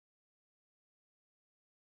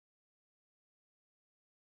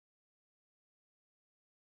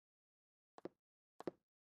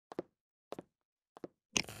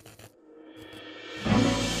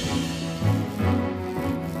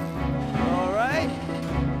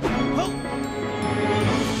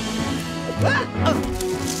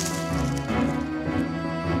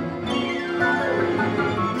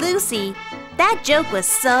That joke was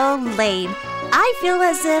so lame. I feel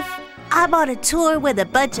as if I'm on a tour with a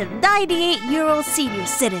bunch of 98-year-old senior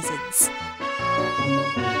citizens.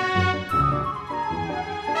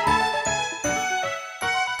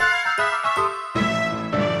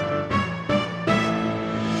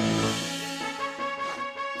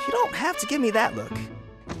 You don't have to give me that look.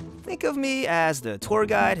 Think of me as the tour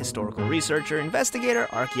guide, historical researcher, investigator,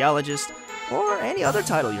 archaeologist, or any other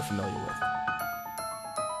title you're familiar with.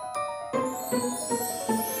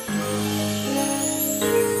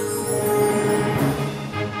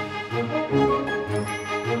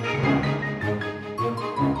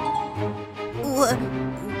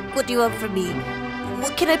 What do you want from me?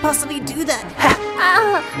 What can I possibly do that?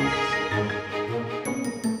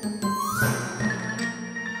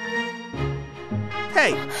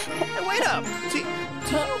 Hey, wait up! Do you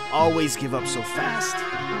always give up so fast?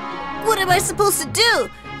 What am I supposed to do?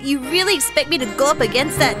 You really expect me to go up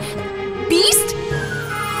against that beast?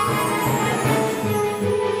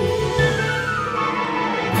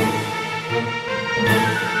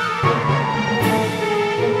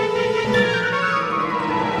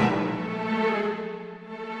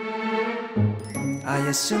 I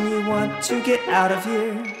assume you want to get out of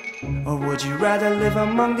here. Or would you rather live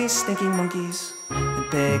among these stinking monkeys? And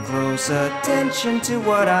pay close attention to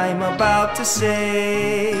what I'm about to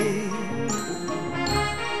say.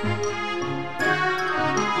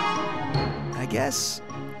 I guess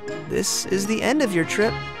this is the end of your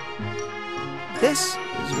trip. This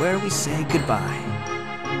is where we say goodbye.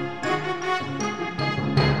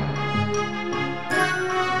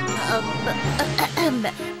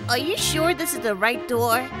 Are you sure this is the right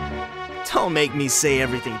door? Don't make me say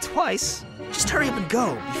everything twice. Just hurry up and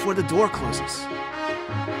go before the door closes.